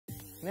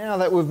Now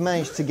that we've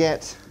managed to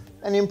get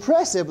an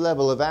impressive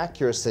level of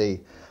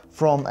accuracy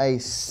from a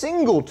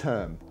single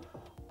term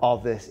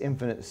of this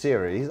infinite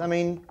series, I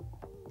mean,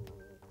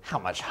 how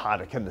much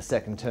harder can the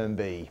second term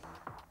be?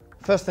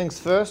 First things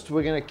first,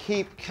 we're going to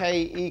keep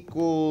k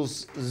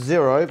equals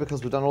 0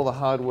 because we've done all the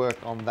hard work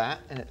on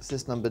that, and it's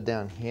this number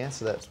down here.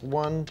 So that's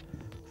 1,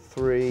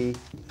 3,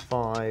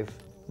 5,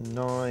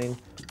 9,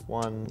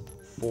 1,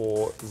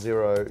 4,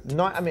 0,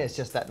 9. I mean, it's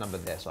just that number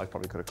there, so I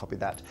probably could have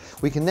copied that.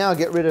 We can now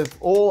get rid of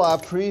all our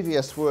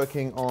previous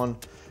working on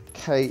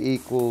k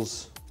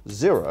equals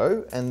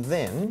 0, and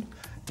then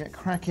get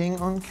cracking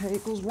on k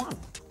equals 1.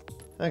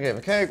 Okay,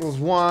 for k equals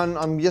 1,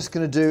 I'm just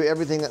going to do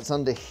everything that's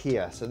under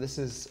here. So this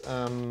is,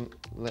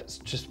 let's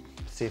just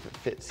see if it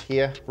fits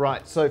here.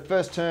 Right, so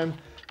first term,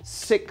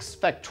 6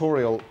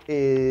 factorial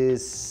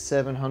is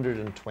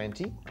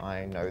 720.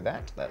 I know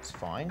that, that's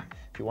fine.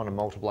 If you want to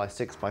multiply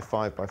 6 by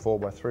 5, by 4,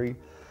 by 3,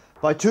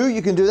 by 2,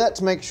 you can do that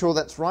to make sure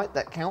that's right,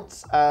 that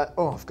counts.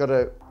 Oh, I've got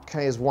to,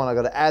 k is 1, I've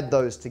got to add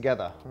those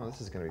together. Oh, this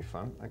is going to be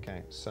fun.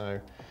 Okay,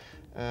 so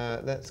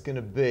that's going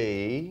to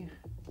be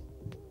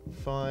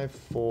 5,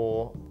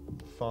 4,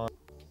 5,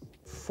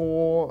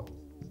 4,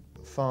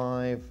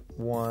 5,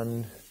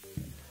 1,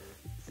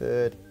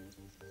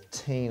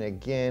 13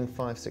 again,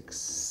 5, 6,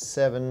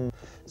 7.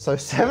 So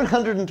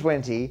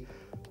 720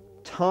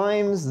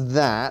 times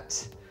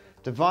that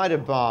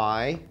divided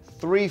by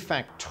 3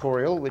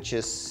 factorial, which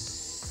is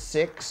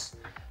 6,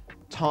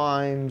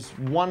 times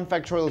 1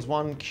 factorial is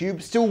 1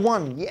 cubed, still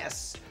 1,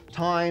 yes,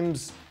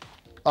 times,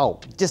 oh,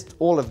 just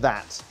all of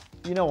that.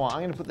 You know what, I'm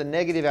going to put the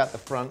negative out the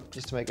front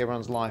just to make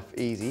everyone's life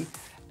easy.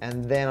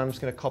 And then I'm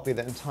just going to copy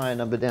that entire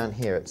number down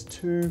here. It's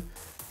 2,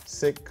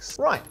 6.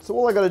 Right, so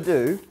all I got to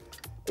do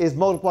is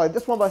multiply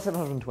this one by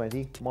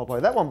 720, multiply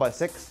that one by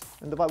 6,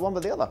 and divide one by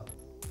the other.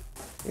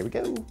 Here we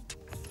go.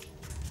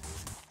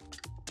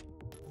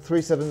 3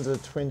 7s are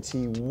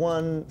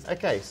 21.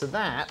 Okay, so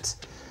that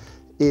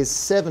is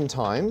 7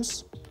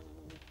 times.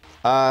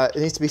 It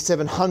needs to be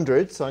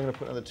 700, so I'm going to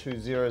put another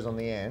 2 zeros on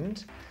the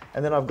end.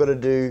 And then I've got to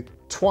do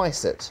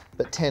twice it,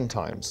 but 10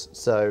 times.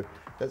 So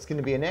that's going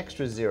to be an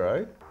extra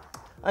 0.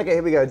 Okay,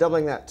 here we go,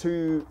 doubling that.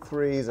 2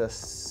 3s are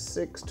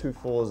 6, 2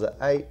 4s are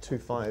 8, 2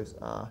 5s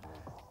are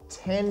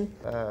 10,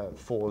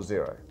 4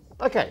 0.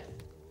 Okay,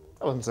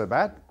 that wasn't so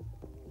bad.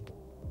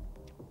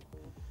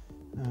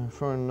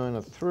 4 and 9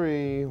 are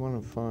 3, 1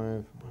 and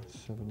 5,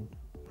 7.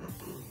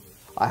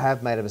 I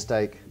have made a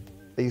mistake.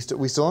 Are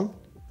we still on?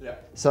 Yeah.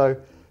 So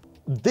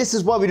this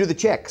is why we do the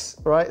checks,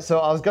 right? So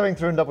I was going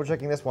through and double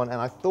checking this one and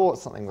I thought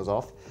something was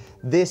off.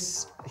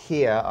 This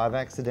here I've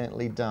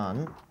accidentally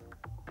done.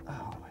 Oh,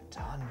 what have I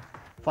done?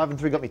 5 and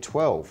 3 got me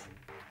 12.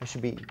 It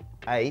should be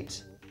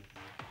 8.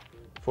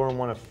 4 and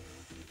 1 are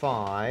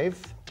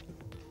 5.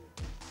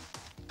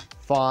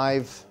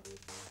 5.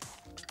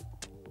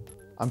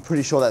 I'm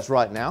pretty sure that's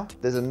right now.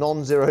 There's a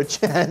non-zero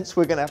chance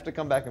we're gonna have to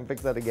come back and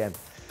fix that again.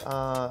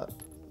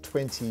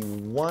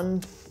 21,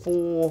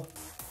 4,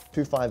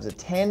 2 5s are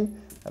 10.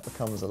 That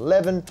becomes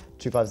 11.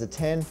 2 5s are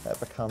 10. That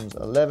becomes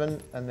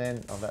 11. And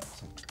then, oh,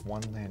 that's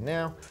 1 there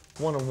now.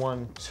 1 and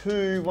 1,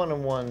 2. 1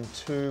 and 1,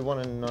 2. 1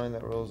 and 9,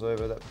 that rolls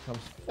over. That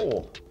becomes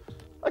 4.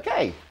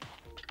 Okay.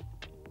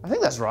 I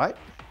think that's right.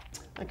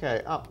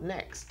 Okay, up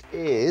next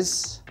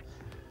is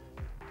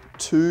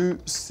 2,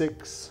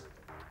 6,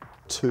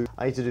 2.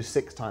 I need to do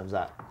 6 times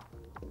that.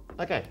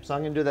 Okay, so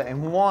I'm going to do that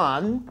in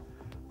one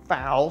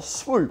foul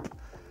swoop.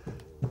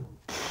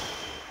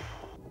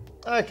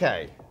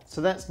 Okay. So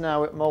that's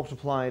now it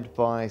multiplied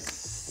by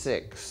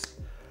 6.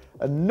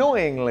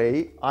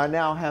 Annoyingly, I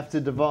now have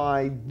to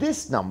divide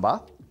this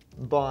number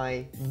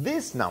by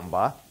this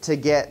number to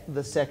get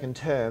the second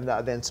term that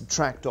I then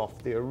subtract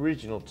off the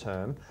original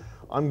term.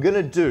 I'm going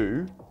to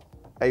do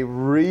a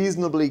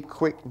reasonably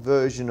quick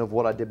version of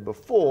what I did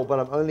before, but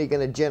I'm only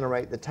going to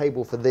generate the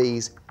table for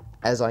these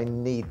as I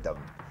need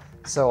them.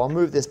 So I'll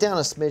move this down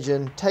a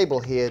smidgen, table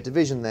here,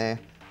 division there.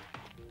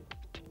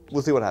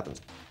 We'll see what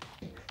happens.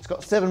 It's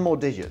got 7 more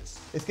digits.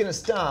 It's going to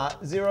start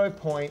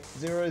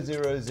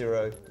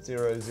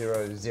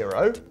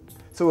 0.000000.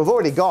 So we've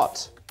already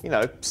got,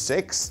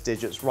 6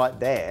 digits right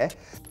there.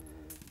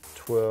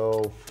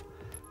 12,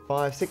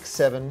 5, 6,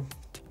 7,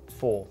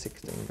 4.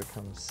 16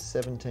 becomes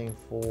 17,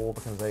 4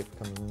 becomes 8,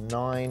 becomes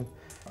 9.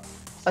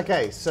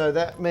 Okay, so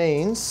that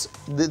means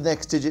the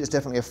next digit is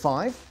definitely a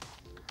 5.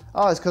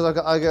 Oh, it's because I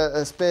got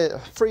a spare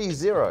free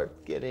 0.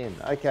 Get in.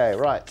 Okay,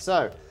 right,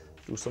 so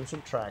do some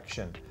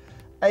subtraction.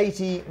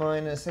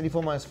 84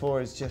 minus 4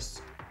 is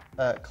just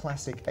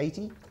classic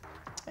 80.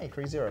 Hey,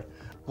 free 0.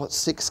 What's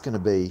 6 going to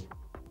be?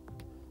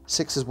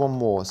 6 is 1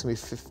 more. It's going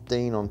to be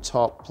 15 on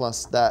top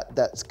plus that.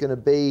 That's going to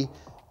be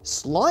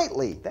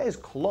slightly, that is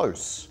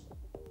close.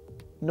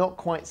 Not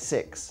quite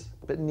 6,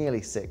 but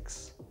nearly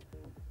 6.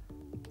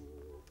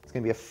 It's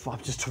going to be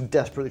I'm just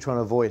desperately trying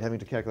to avoid having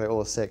to calculate all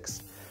the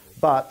 6.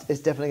 But it's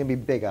definitely going to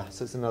be bigger,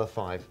 so it's another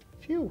 5.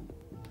 Phew.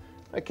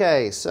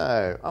 Okay,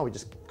 so, we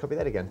just copy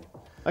that again.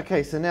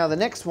 Okay, so now the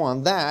next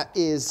one, that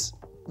is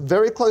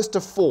very close to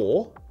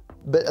 4,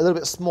 but a little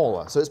bit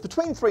smaller. So it's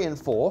between 3 and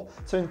 4.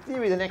 So in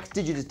theory, the next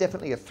digit is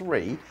definitely a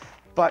 3.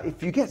 But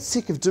if you get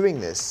sick of doing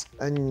this,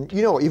 and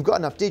you know what, you've got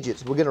enough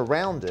digits, we're going to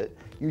round it,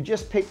 you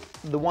just pick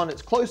the one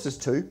it's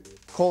closest to,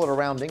 call it a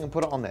rounding, and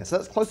put it on there. So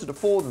that's closer to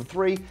 4 than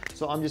 3,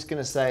 so I'm just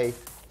going to say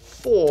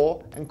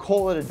 4 and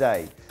call it a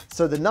day.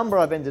 So the number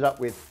I've ended up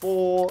with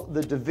for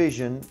the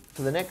division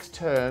for the next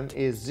term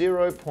is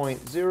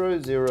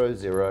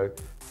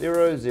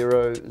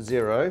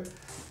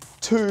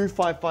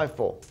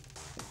 0.00000002554.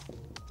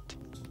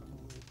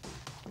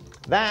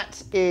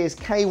 That is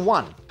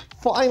K1.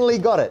 Finally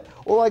got it.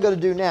 All I got to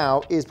do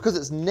now is, because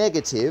it's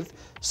negative,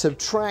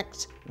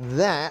 subtract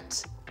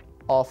that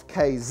off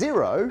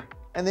K0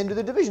 and then do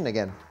the division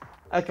again.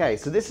 Okay,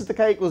 so this is the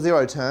K equals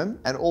 0 term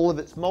and all of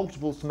its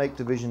multiples to make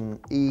division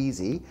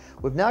easy.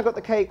 We've now got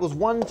the K equals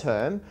 1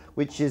 term,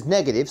 which is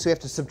negative, so we have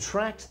to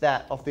subtract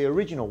that off the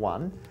original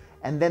one,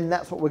 and then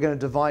that's what we're going to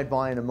divide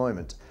by in a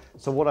moment.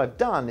 So what I've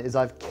done is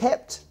I've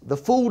kept the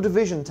full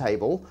division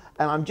table,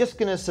 and I'm just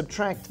going to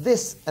subtract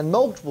this and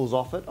multiples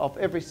off it, off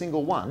every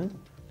single one,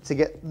 to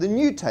get the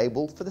new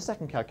table for the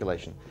second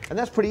calculation. And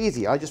that's pretty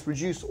easy. I just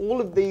reduce all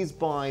of these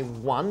by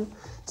 1.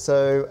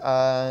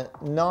 So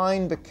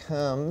 9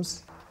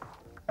 becomes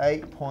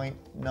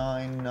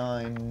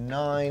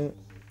 8.999.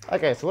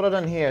 Okay, so what I've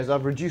done here is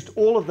I've reduced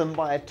all of them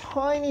by a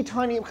tiny,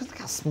 because look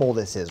how small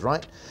this is,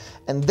 right?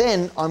 And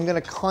then I'm going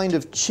to kind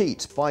of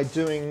cheat by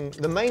doing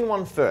the main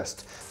one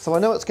first. So I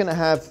know it's going to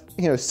have,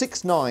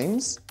 6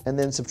 9s, and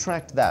then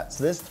subtract that.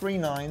 So there's 3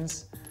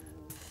 9s,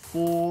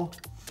 4,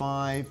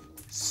 5,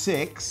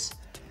 6.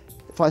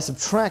 If I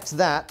subtract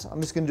that, I'm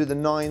just going to do the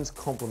 9's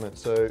complement.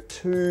 So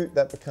 2,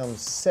 that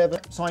becomes 7.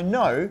 So I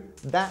know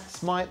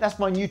that's my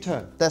new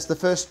term. That's the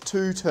first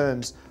 2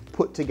 terms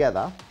put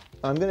together.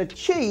 I'm going to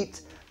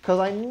cheat because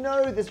I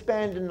know this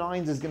band of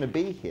 9's is going to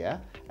be here,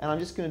 and I'm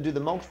just going to do the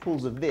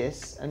multiples of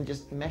this and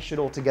just mesh it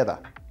all together.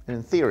 And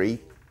in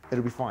theory,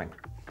 it'll be fine.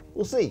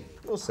 We'll see.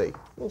 We'll see.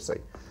 We'll see.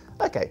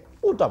 Okay,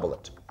 we'll double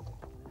it.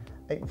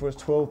 8 and 4 is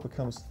 12,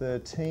 becomes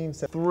 13.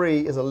 So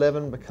 3 is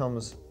 11,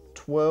 becomes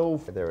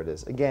 12. There it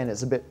is. Again,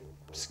 it's a bit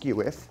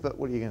skew-if, but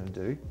what are you going to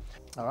do?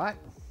 All right.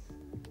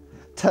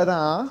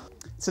 Ta-da!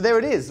 So there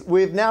it is.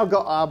 We've now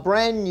got our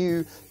brand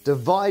new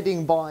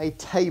dividing by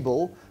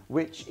table,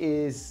 which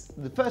is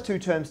the first 2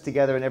 terms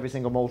together and every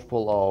single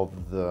multiple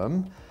of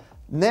them.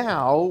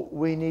 Now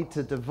we need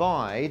to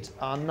divide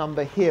our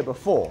number here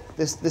before.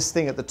 This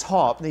thing at the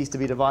top needs to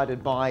be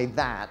divided by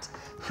that.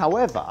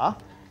 However,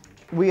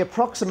 we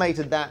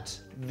approximated that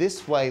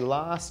this way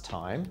last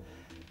time.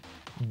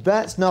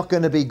 That's not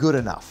going to be good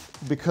enough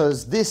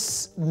because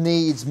this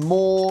needs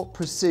more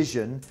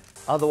precision.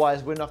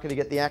 Otherwise, we're not going to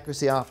get the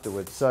accuracy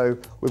afterwards. So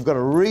we've got to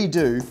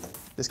redo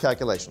this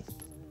calculation.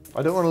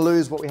 I don't want to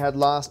lose what we had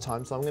last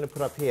time, so I'm going to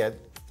put up here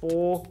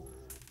 4.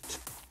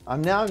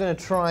 I'm now going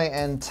to try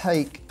and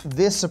take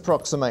this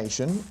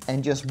approximation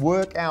and just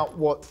work out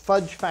what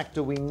fudge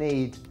factor we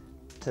need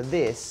to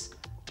this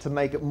to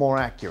make it more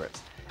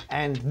accurate.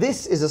 And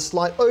this is a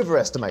slight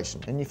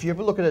overestimation. And if you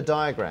ever look at a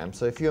diagram,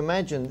 so if you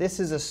imagine this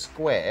is a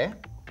square,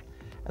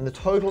 and the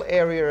total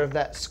area of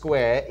that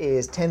square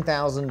is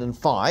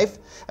 10,005,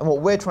 and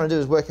what we're trying to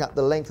do is work out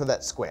the length of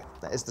that square.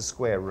 That is the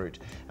square root.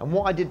 And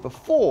what I did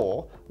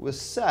before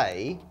was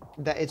say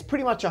that it's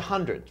pretty much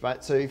 100,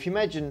 right? So if you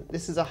imagine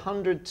this is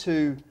 100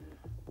 to,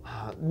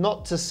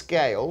 not to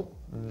scale,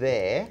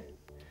 there,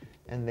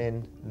 and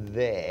then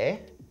there.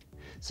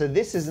 So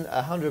this is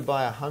 100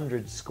 by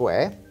 100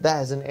 square. That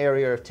has an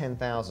area of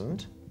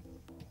 10,000.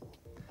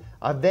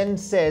 I've then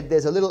said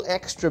there's a little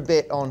extra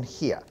bit on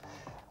here,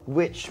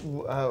 which,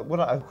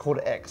 what I called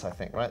X, I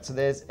think, right? So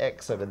there's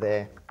X over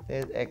there,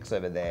 there's X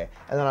over there.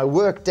 And then I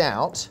worked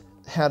out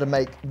how to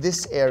make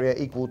this area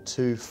equal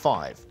to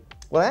 5.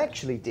 What I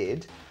actually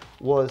did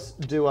was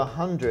do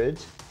 100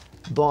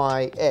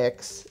 by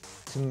X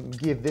to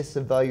give this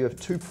a value of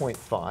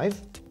 2.5,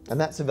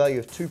 and that's a value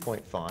of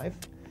 2.5.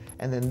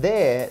 And then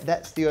there,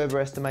 that's the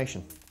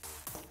overestimation.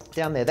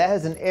 Down there, that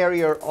has an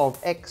area of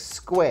X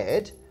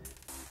squared,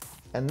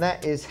 and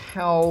that is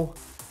how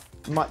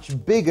much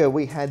bigger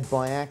we had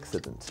by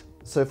accident.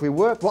 So if we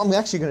work, what I'm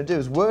actually going to do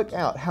is work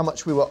out how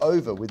much we were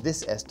over with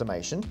this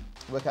estimation,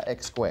 work out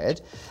X squared,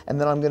 and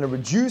then I'm going to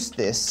reduce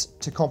this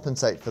to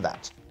compensate for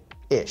that.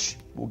 Ish.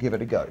 We'll give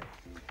it a go.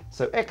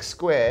 So X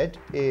squared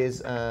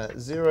is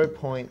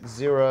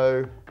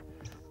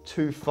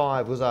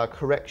 0.025 was our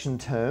correction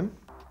term,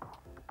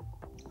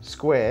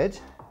 squared,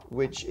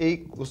 which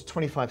equals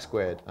 25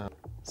 squared.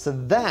 So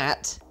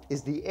that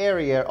is the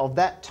area of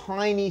that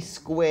tiny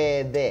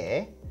square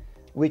there,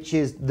 which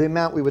is the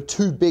amount we were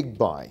too big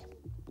by.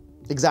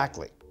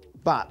 Exactly.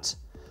 But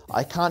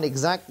I can't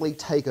exactly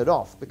take it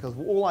off because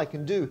all I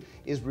can do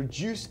is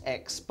reduce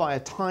X by a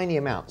tiny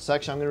amount. So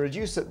actually I'm going to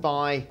reduce it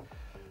by,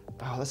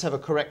 let's have a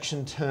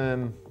correction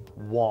term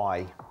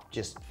Y,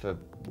 just for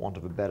want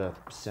of a better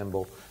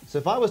symbol. So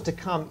if I was to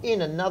come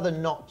in another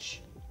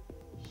notch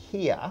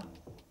here,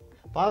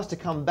 if I was to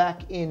come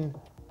back in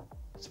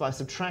by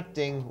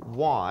subtracting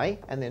Y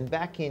and then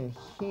back in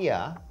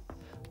here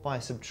by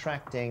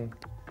subtracting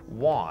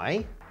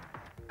Y,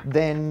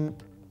 then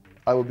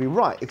I would be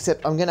right.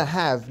 Except I'm going to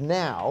have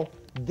now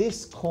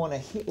this corner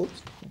here.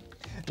 Oops.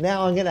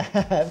 Now I'm going to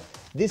have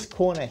this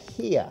corner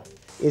here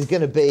is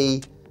going to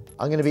be,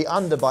 I'm going to be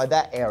under by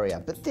that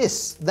area. But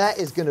that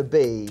is going to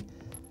be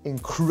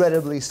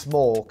incredibly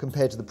small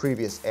compared to the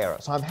previous error.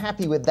 So I'm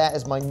happy with that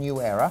as my new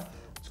error.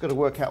 Just got to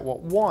work out what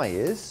y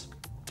is.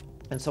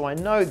 And so I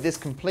know this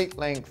complete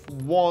length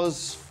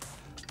was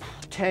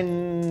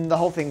 10, the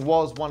whole thing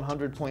was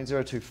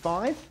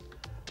 100.025.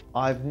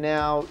 I've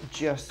now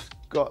just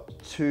got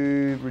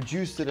to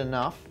reduce it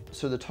enough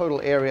so the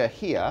total area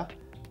here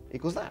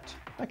equals that.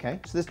 Okay,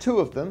 so there's two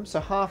of them, so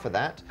half of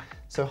that.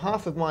 So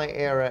half of my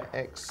error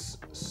x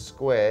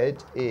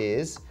squared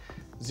is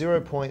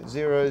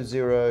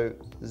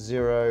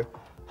 0.000.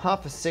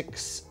 Half of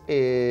 6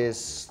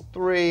 is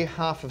 3,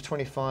 half of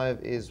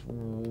 25 is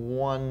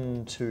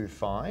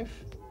 125.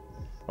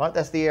 Right,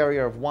 that's the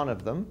area of one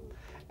of them.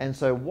 And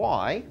so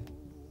y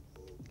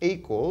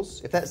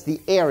equals, if that's the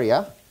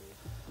area,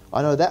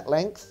 I know that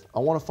length, I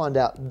want to find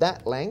out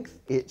that length.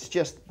 It's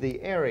just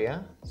the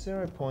area,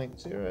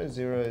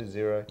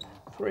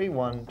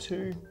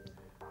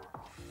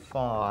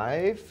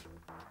 0.0003125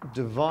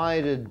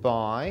 divided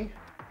by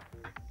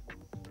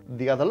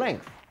the other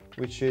length,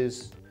 which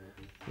is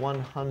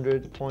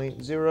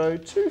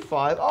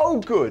 100.025. Oh,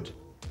 good.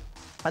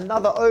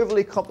 Another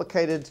overly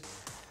complicated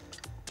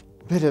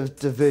bit of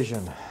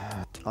division.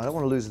 I don't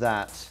want to lose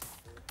that.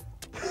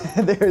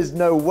 There is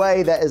no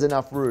way that is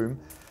enough room.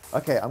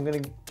 Okay,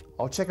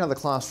 I'll check another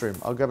classroom.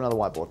 I'll grab another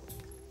whiteboard.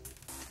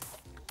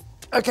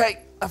 Okay,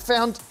 I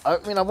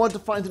wanted to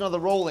find another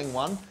rolling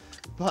one,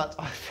 but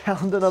I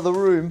found another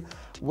room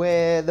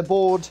where the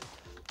board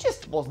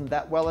just wasn't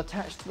that well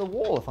attached to the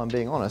wall, if I'm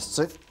being honest.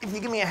 So if you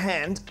give me a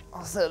hand,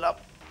 I'll set it up.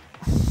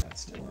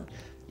 That's still on.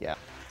 Yeah.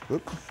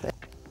 Oops.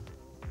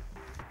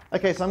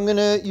 Okay, so I'm going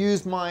to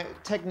use my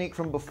technique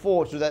from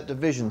before to do that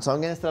division. So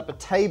I'm going to set up a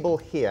table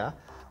here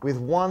with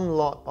one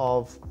lot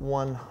of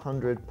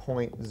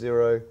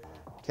 100.0.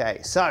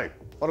 Okay, so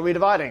what are we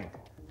dividing?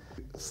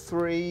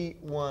 3,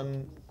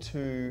 1,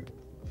 2,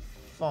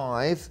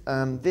 5.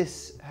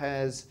 This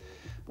has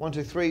 1,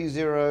 2, 3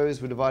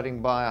 zeros. We're dividing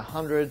by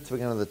 100, so we're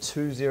going to the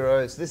 2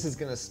 zeros. This is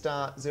going to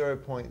start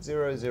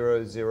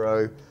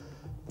 0.00000,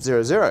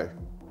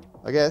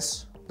 I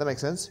guess. That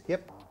makes sense.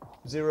 Yep.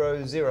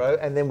 0, 0,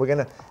 and then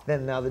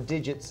now the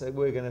digits,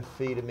 we're going to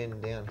feed them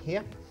in down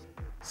here.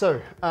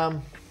 So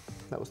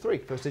that was 3.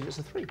 First digits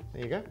are 3.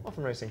 There you go. Off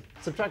and racing.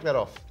 Subtract that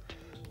off.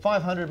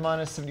 500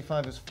 minus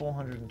 75 is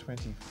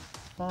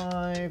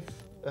 425.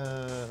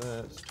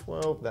 That's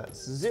 12.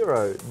 That's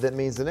 0. That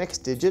means the next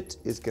digit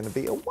is going to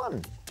be a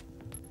 1.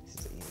 This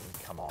is easy.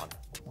 Come on.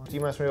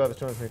 2 minus 25 is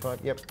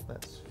 225. Yep.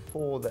 That's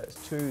 4. That's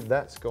 2.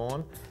 That's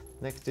gone.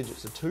 Next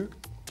digit's a 2.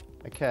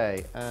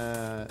 Okay.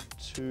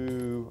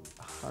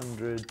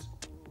 200.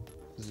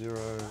 0.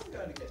 I'm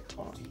going to get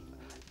coffee.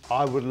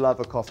 I would love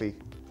a coffee.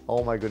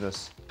 Oh my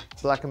goodness.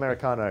 Black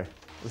Americano.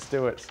 Let's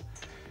do it.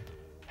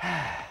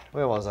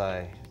 Where was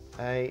I?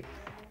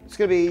 It's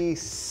going to be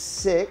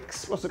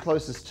 6. What's the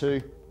closest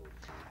to?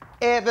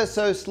 Ever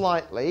so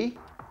slightly.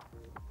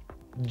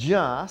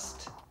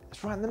 Just.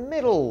 It's right in the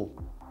middle.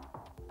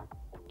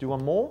 Do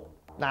one more?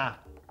 Nah.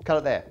 Cut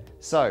it there.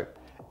 So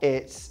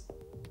it's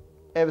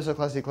ever so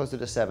closer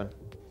to 7.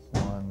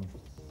 1,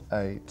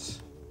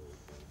 8,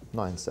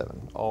 9,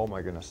 7. Oh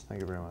my goodness.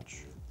 Thank you very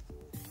much.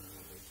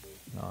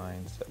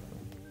 9, 7.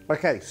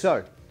 Okay,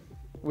 so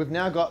we've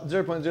now got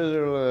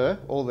 0.00,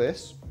 all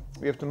this.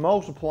 We have to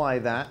multiply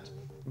that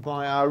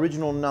by our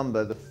original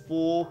number, the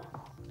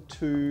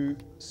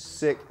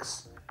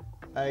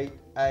 426,880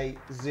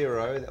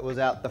 that was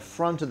out the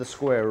front of the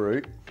square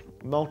root.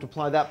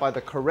 Multiply that by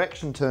the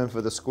correction term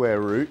for the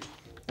square root,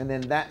 and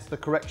then that's the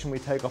correction we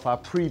take off our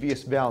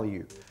previous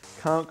value.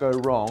 Can't go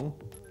wrong.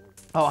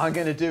 All I'm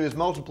going to do is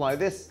multiply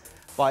this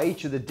by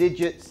each of the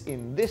digits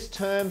in this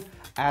term,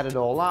 add it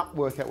all up,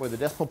 work out where the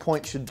decimal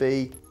point should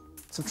be,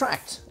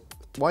 subtract.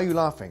 Why are you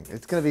laughing?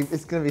 It's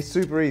gonna be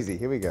super easy.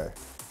 Here we go.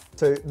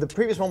 So the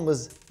previous one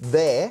was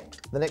there.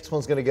 The next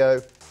one's gonna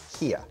go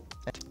here.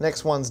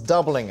 Next one's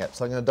doubling it.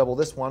 So I'm gonna double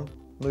this one,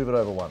 move it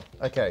over 1.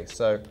 Okay,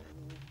 so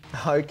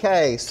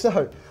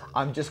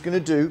I'm just gonna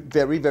do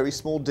very, very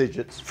small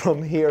digits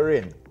from here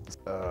in.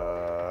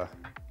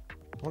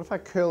 What if I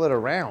curl it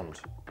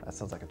around? That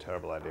sounds like a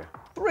terrible idea.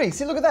 3,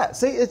 see, look at that.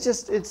 See,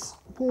 it's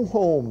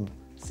boom,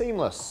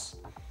 seamless.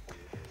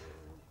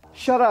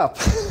 Shut up.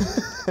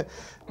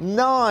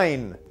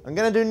 9. I'm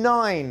going to do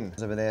 9.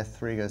 Over there,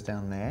 3 goes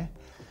down there.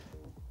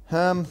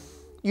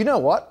 You know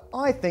what?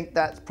 I think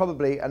that's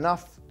probably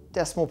enough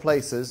decimal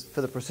places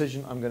for the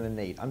precision I'm going to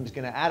need. I'm just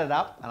going to add it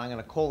up and I'm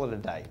going to call it a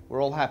day.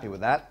 We're all happy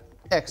with that.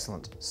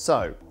 Excellent.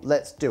 So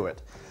let's do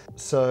it.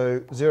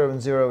 So 0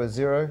 and 0 is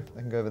 0. I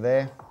can go over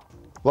there.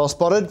 Well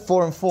spotted.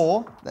 4 and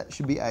 4. That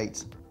should be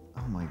 8.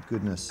 Oh my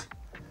goodness.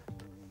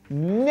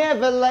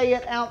 Never lay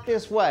it out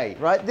this way,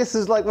 right? This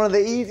is like one of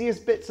the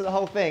easiest bits of the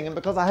whole thing, and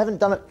because I haven't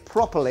done it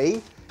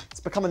properly, it's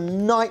become a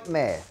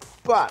nightmare.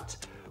 But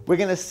we're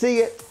going to see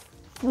it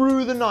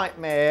through the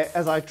nightmare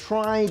as I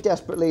try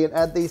desperately and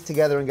add these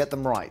together and get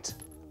them right.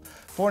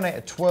 4 and 8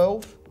 are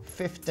 12,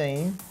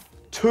 15,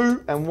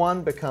 2 and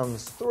 1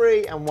 becomes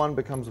 3, and 1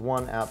 becomes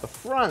 1 out the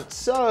front.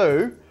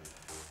 So,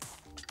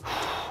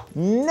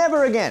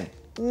 never again.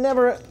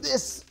 Never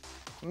this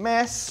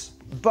mess,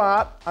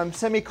 but I'm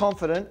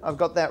semi-confident I've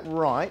got that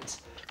right.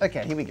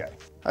 Okay, here we go.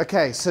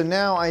 Okay, so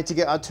now I need to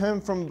get our term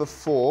from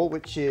before,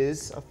 which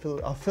is,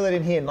 I'll fill it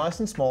in here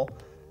nice and small.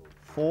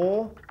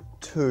 4,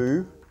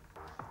 2,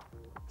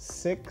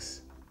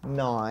 6,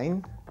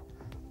 9,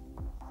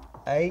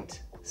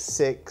 8,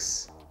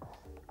 6,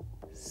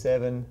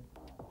 7,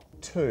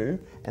 2,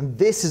 and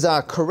this is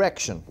our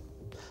correction.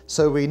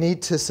 So we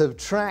need to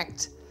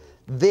subtract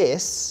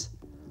this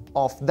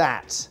off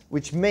that,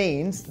 which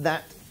means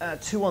that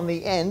 2 on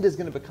the end is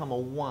going to become a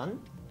 1.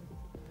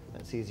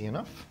 That's easy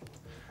enough.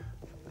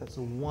 That's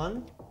a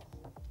 1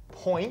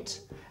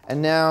 point.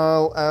 And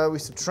now we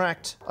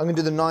subtract, I'm going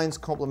to do the 9's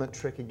complement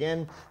trick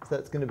again. So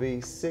that's going to be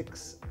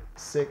 6,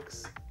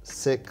 6,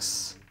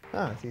 6,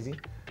 that's easy.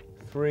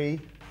 3,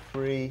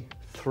 3,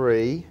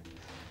 3,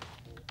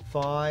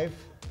 5,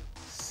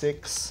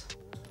 6,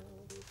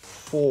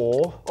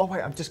 4. Oh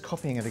wait, I'm just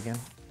copying it again.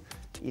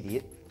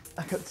 Idiot.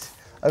 I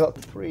got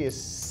 3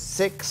 is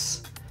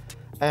 6,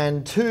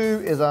 and 2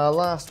 is our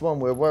last one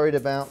we're worried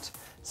about,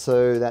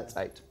 so that's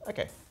 8.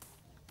 Okay,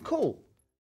 cool.